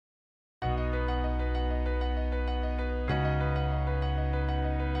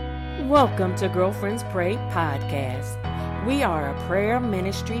Welcome to Girlfriends Pray Podcast. We are a prayer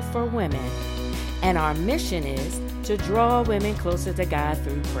ministry for women, and our mission is to draw women closer to God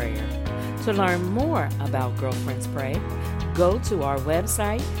through prayer. To learn more about Girlfriends Pray, go to our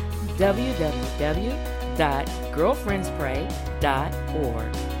website,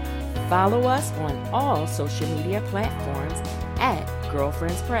 www.girlfriendspray.org. Follow us on all social media platforms at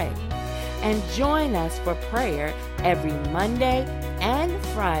Girlfriends Pray. And join us for prayer every Monday and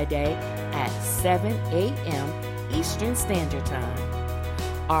Friday at 7 a.m. Eastern Standard Time.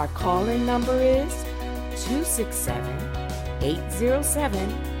 Our call-in number is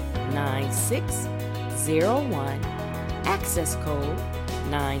 267-807-9601, access code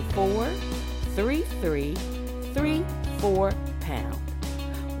 943334#.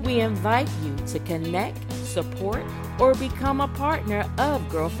 We invite you to connect, support, or become a partner of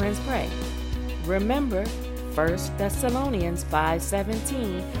Girlfriends Pray. Remember, 1 Thessalonians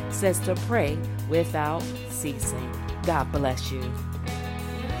 5:17 says to pray without ceasing. God bless you.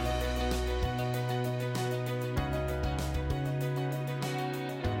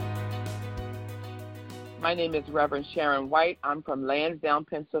 My name is Reverend Sharon White. I'm from Lansdowne,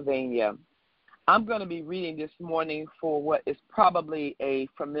 Pennsylvania. I'm going to be reading this morning for what is probably a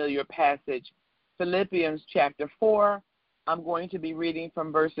familiar passage, Philippians chapter 4. I'm going to be reading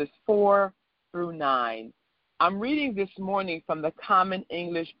from verses 4 through 9. I'm reading this morning from the Common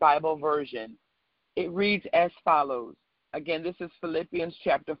English Bible Version. It reads as follows. Again, this is Philippians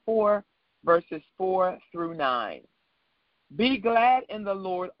chapter 4, verses 4 through 9. Be glad in the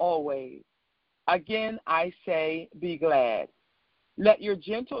Lord always. Again, I say, be glad. Let your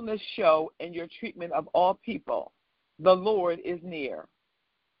gentleness show in your treatment of all people. The Lord is near.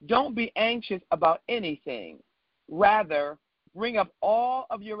 Don't be anxious about anything. Rather, bring up all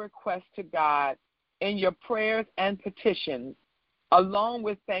of your requests to God in your prayers and petitions, along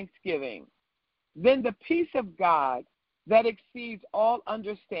with thanksgiving. Then the peace of God that exceeds all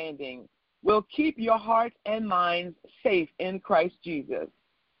understanding will keep your hearts and minds safe in Christ Jesus.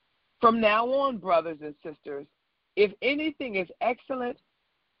 From now on, brothers and sisters, if anything is excellent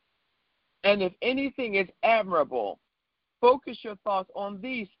and if anything is admirable, focus your thoughts on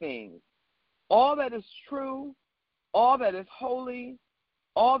these things. All that is true, all that is holy,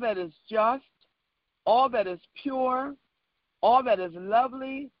 all that is just, all that is pure, all that is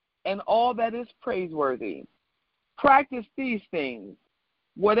lovely, and all that is praiseworthy. Practice these things.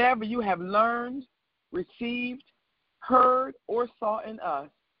 Whatever you have learned, received, heard, or saw in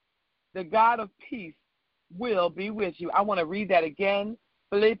us, the God of peace will be with you. I want to read that again.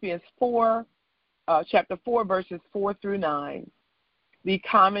 Philippians 4, chapter 4, verses 4 through 9. The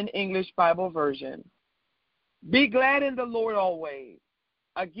Common English Bible Version. Be glad in the Lord always.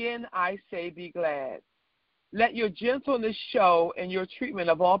 Again, I say be glad. Let your gentleness show in your treatment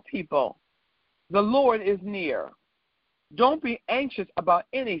of all people. The Lord is near. Don't be anxious about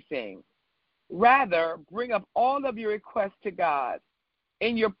anything. Rather, bring up all of your requests to God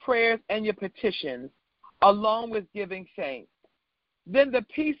in your prayers and your petitions, along with giving thanks. Then the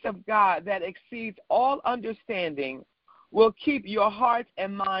peace of God that exceeds all understanding will keep your hearts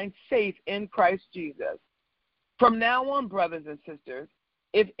and minds safe in Christ Jesus. From now on, brothers and sisters,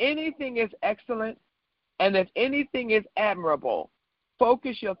 if anything is excellent and if anything is admirable,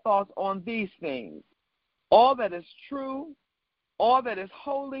 focus your thoughts on these things. All that is true, all that is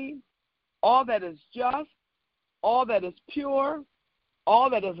holy, all that is just, all that is pure, all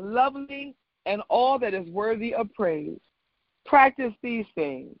that is lovely, and all that is worthy of praise. Practice these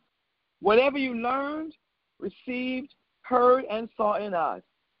things. Whatever you learned, received, heard, and saw in us,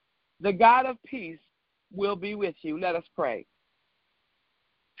 the God of peace will be with you. Let us pray.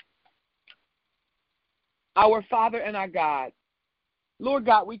 Our Father and our God, Lord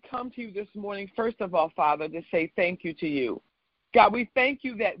God, we come to you this morning, first of all, Father, to say thank you to you. God, we thank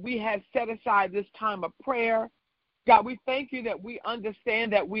you that we have set aside this time of prayer. God, we thank you that we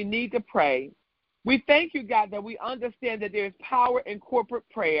understand that we need to pray. We thank you, God, that we understand that there is power in corporate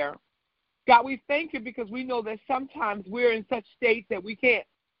prayer. God, we thank you because we know that sometimes we're in such states that we can't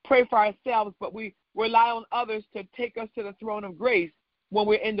pray for ourselves, but we rely on others to take us to the throne of grace when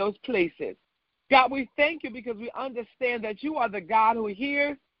we're in those places. God, we thank you because we understand that you are the God who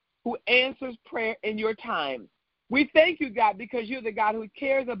hears, who answers prayer in your time. We thank you, God, because you're the God who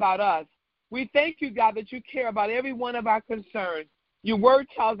cares about us. We thank you, God, that you care about every one of our concerns. Your word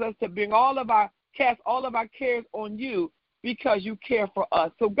tells us to cast all of our cares on you because you care for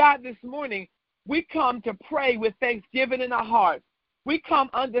us. So, God, this morning, we come to pray with thanksgiving in our hearts. We come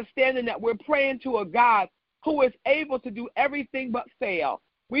understanding that we're praying to a God who is able to do everything but fail.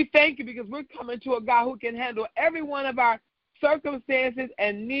 We thank you because we're coming to a God who can handle every one of our circumstances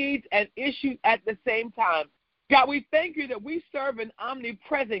and needs and issues at the same time. God, we thank you that we serve an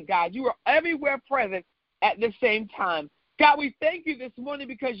omnipresent God. You are everywhere present at the same time. God, we thank you this morning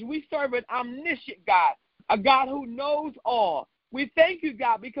because we serve an omniscient God, a God who knows all. We thank you,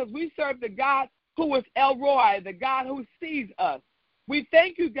 God, because we serve the God who is El Roi, the God who sees us. We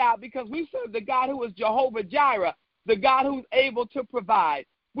thank you, God, because we serve the God who is Jehovah Jireh, the God who's able to provide.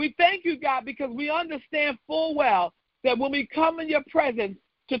 We thank you, God, because we understand full well that when we come in your presence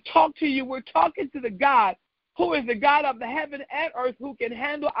to talk to you, we're talking to the God who is the God of the heaven and earth, who can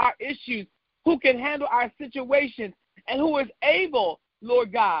handle our issues, who can handle our situations, and who is able,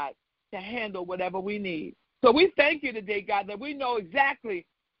 Lord God, to handle whatever we need. So we thank you today, God, that we know exactly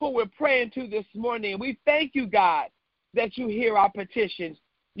who we're praying to this morning. We thank you, God, that you hear our petitions.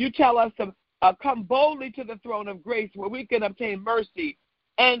 You tell us to come boldly to the throne of grace where we can obtain mercy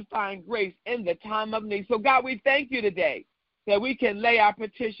and find grace in the time of need. So, God, we thank you today that we can lay our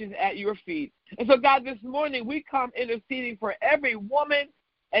petitions at your feet. And so, God, this morning we come interceding for every woman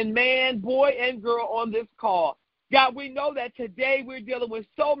and man, boy and girl on this call. God, we know that today we're dealing with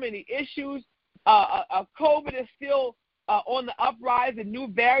so many issues. COVID is still on the uprise, and new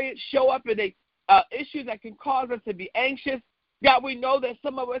variants show up, and issues that can cause us to be anxious. God, we know that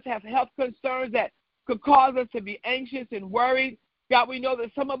some of us have health concerns that could cause us to be anxious and worried. God, we know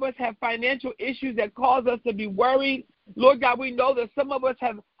that some of us have financial issues that cause us to be worried. Lord God, we know that some of us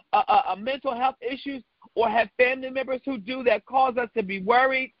have mental health issues or have family members who do that cause us to be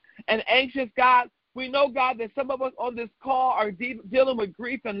worried and anxious, God. We know, God, that some of us on this call are dealing with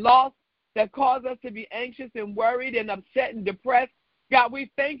grief and loss that cause us to be anxious and worried and upset and depressed. God,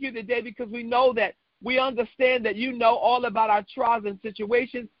 we thank you today because we know that we understand that you know all about our trials and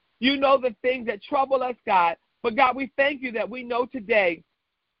situations. You know the things that trouble us, God. But, God, we thank you that we know today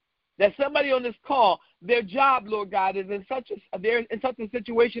that somebody on this call, their job, Lord God, is they're in such a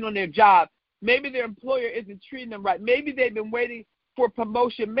situation on their job. Maybe their employer isn't treating them right. Maybe they've been waiting for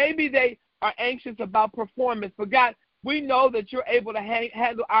promotion. Maybe they are anxious about performance. But, God, we know that you're able to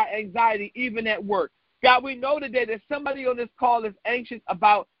handle our anxiety even at work. God, we know today that somebody on this call is anxious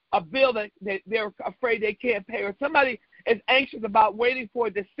about a bill that they're afraid they can't pay, or somebody is anxious about waiting for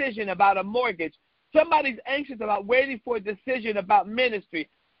a decision about a mortgage. Somebody's anxious about waiting for a decision about ministry.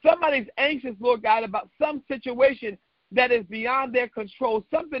 Somebody's anxious, Lord God, about some situation that is beyond their control,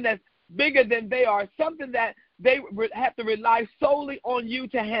 something that's bigger than they are, something that they have to rely solely on you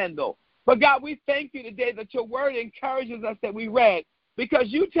to handle. But, God, we thank you today that your word encourages us that we read, because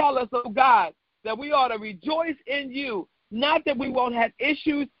you tell us, oh, God, that we ought to rejoice in you, not that we won't have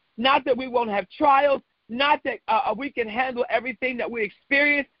issues, not that we won't have trials, not that we can handle everything that we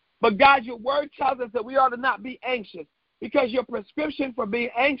experience, but, God, your word tells us that we ought to not be anxious, because your prescription for being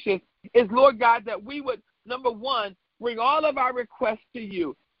anxious is, Lord God, that we would, number one, bring all of our requests to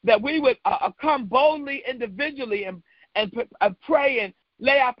you, that we would come boldly individually and pray and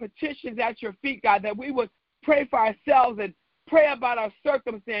lay our petitions at your feet, God, that we would pray for ourselves and pray about our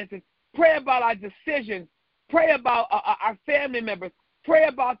circumstances, pray about our decisions, pray about our family members, pray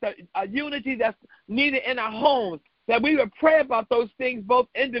about the unity that's needed in our homes, that we would pray about those things both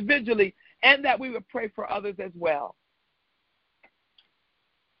individually and that we would pray for others as well.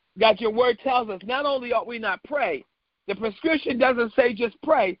 God, your word tells us not only ought we not pray, the prescription doesn't say just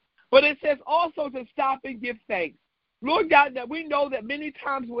pray, but it says also to stop and give thanks. Lord God, that we know that many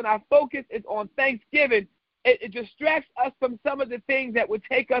times when our focus is on thanksgiving, it distracts us from some of the things that would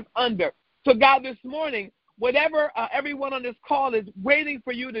take us under. So, God, this morning, whatever everyone on this call is waiting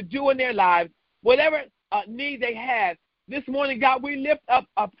for you to do in their lives, whatever need they have, this morning, God, we lift up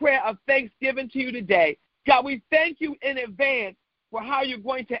a prayer of thanksgiving to you today. God, we thank you in advance for how you're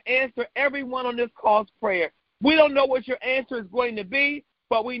going to answer everyone on this call's prayer. We don't know what your answer is going to be,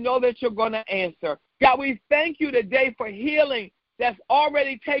 but we know that you're going to answer. God, we thank you today for healing that's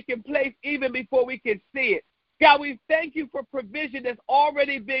already taken place even before we can see it. God, we thank you for provision that's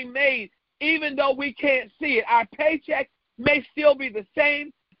already being made even though we can't see it. Our paycheck may still be the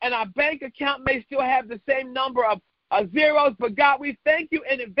same, and our bank account may still have the same number of zeros, but God, we thank you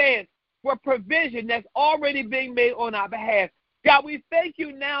in advance for provision that's already being made on our behalf. God, we thank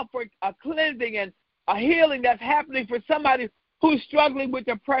you now for a cleansing and a healing that's happening for somebody who's struggling with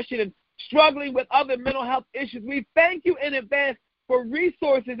depression and struggling with other mental health issues. We thank you in advance for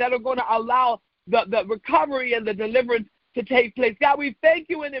resources that are going to allow the recovery and the deliverance to take place. God, we thank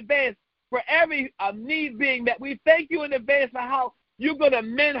you in advance for every need being met. We thank you in advance for how you're going to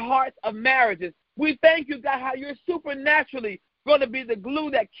mend hearts of marriages. We thank you, God, how you're supernaturally going to be the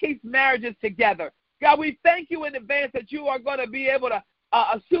glue that keeps marriages together. God, we thank you in advance that you are going to be able to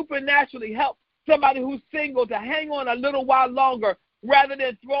supernaturally help somebody who's single to hang on a little while longer rather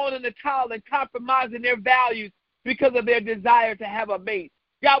than throwing in the towel and compromising their values because of their desire to have a mate.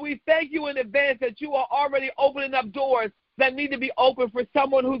 God, we thank you in advance that you are already opening up doors that need to be open for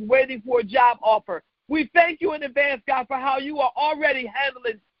someone who's waiting for a job offer. We thank you in advance, God, for how you are already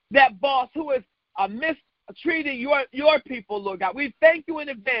handling that boss who is mistreating your people, Lord God. We thank you in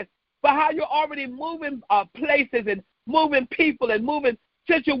advance for how you're already moving places and moving people and moving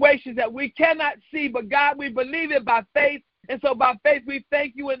situations that we cannot see. But, God, we believe it by faith. And so by faith, we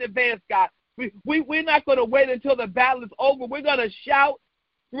thank you in advance, God. We're not going to wait until the battle is over. We're going to shout,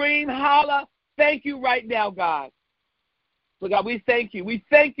 scream, holler, thank you right now, God. So, God, we thank you. We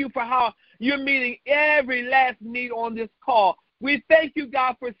thank you for how you're meeting every last need on this call. We thank you,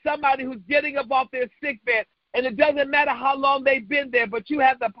 God, for somebody who's getting up off their sick bed, and it doesn't matter how long they've been there, but you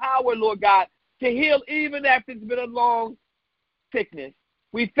have the power, Lord God, to heal even after it's been a long sickness.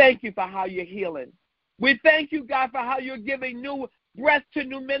 We thank you for how you're healing. We thank you, God, for how you're giving new breath to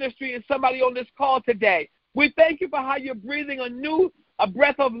new ministry in somebody on this call today. We thank you for how you're breathing a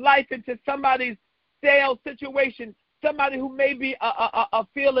breath of life into somebody's stale situation, somebody who may be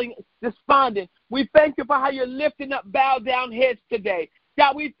feeling despondent. We thank you for how you're lifting up bowed down heads today.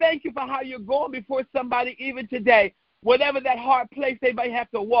 God, we thank you for how you're going before somebody even today, whatever that hard place they may have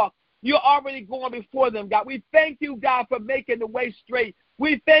to walk. You're already going before them, God. We thank you, God, for making the way straight.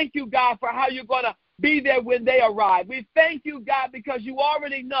 We thank you, God, for how you're going to be there when they arrive. We thank you, God, because you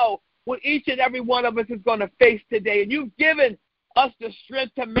already know what each and every one of us is going to face today. And you've given us the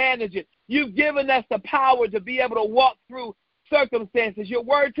strength to manage it. You've given us the power to be able to walk through circumstances. Your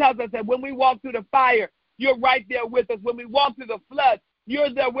word tells us that when we walk through the fire, you're right there with us. When we walk through the flood,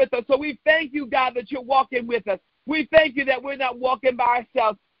 you're there with us. So we thank you, God, that you're walking with us. We thank you that we're not walking by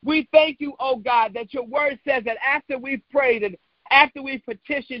ourselves. We thank you, oh God, that your word says that after we've prayed and after we've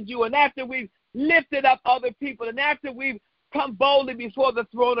petitioned you and after we've lifted up other people and after we've come boldly before the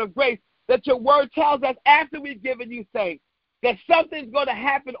throne of grace, that your word tells us after we've given you thanks, that something's going to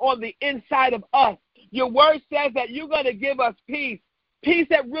happen on the inside of us. Your word says that you're going to give us peace, peace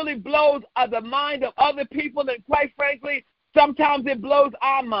that really blows the mind of other people, and quite frankly, sometimes it blows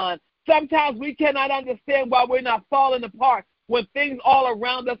our mind. Sometimes we cannot understand why we're not falling apart when things all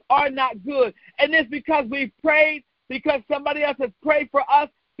around us are not good. And it's because we've prayed, because somebody else has prayed for us,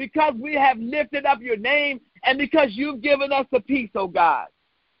 because we have lifted up your name, and because you've given us the peace, oh God,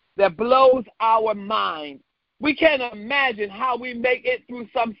 that blows our mind. We can't imagine how we make it through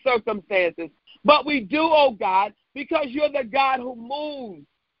some circumstances, but we do, oh God, because you're the God who moves,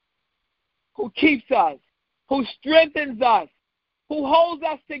 who keeps us, who strengthens us, who holds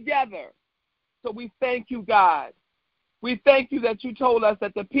us together. So we thank you, God. We thank you that you told us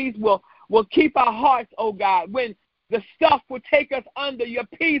that the peace will keep our hearts, oh God. When the stuff will take us under, your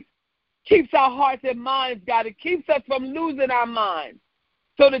peace keeps our hearts and minds, God. It keeps us from losing our minds.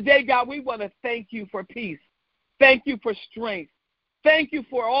 So today, God, we want to thank you for peace. Thank you for strength. Thank you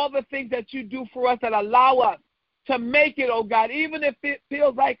for all the things that you do for us that allow us to make it, oh God. Even if it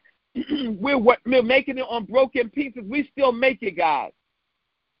feels like we're making it on broken pieces, we still make it, God.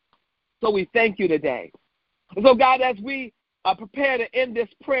 So we thank you today. So, God, as we prepare to end this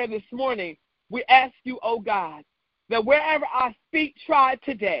prayer this morning, we ask you, oh God, that wherever our feet trod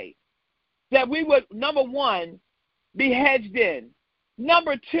today, that we would, number one, be hedged in.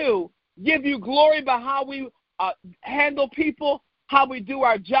 Number two, give you glory by how we handle people, how we do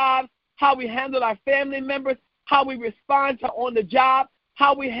our jobs, how we handle our family members, how we respond to on the job,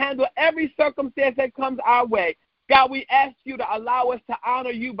 how we handle every circumstance that comes our way. God, we ask you to allow us to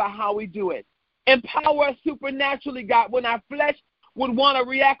honor you by how we do it. Empower us supernaturally, God, when our flesh would want to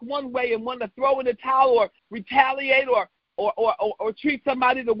react one way and want to throw in the towel or retaliate or treat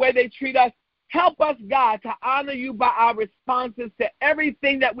somebody the way they treat us. Help us, God, to honor you by our responses to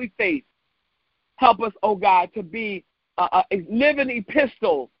everything that we face. Help us, oh God, to be a living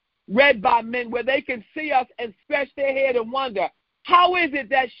epistle read by men where they can see us and scratch their head and wonder, how is it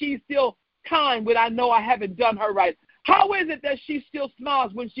that she's still kind when I know I haven't done her right? How is it that she still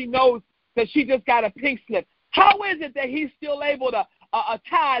smiles when she knows that she just got a pink slip? How is it that he's still able to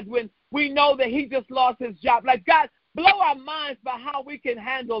tithe when we know that he just lost his job? Like, God, blow our minds by how we can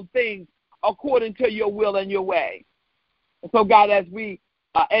handle things according to your will and your way. And so, God, as we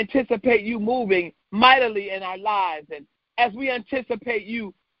anticipate you moving mightily in our lives, and as we anticipate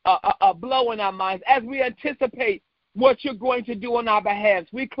you blowing our minds, as we anticipate what you're going to do on our behalf,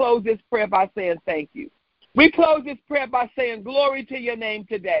 we close this prayer by saying thank you. We close this prayer by saying glory to your name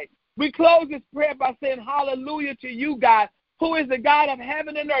today. We close this prayer by saying hallelujah to you, God, who is the God of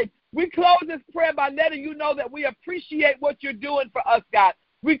heaven and earth. We close this prayer by letting you know that we appreciate what you're doing for us, God.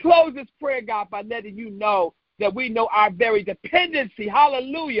 We close this prayer, God, by letting you know that we know our very dependency,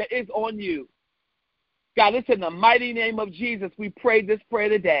 hallelujah, is on you. God, it's in the mighty name of Jesus we pray this prayer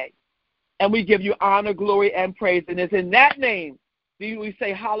today. And we give you honor, glory, and praise. And it's in that name that we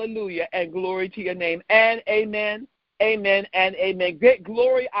say hallelujah and glory to your name. And amen, amen, and amen. Get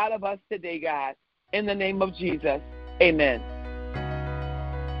glory out of us today, God. In the name of Jesus, amen.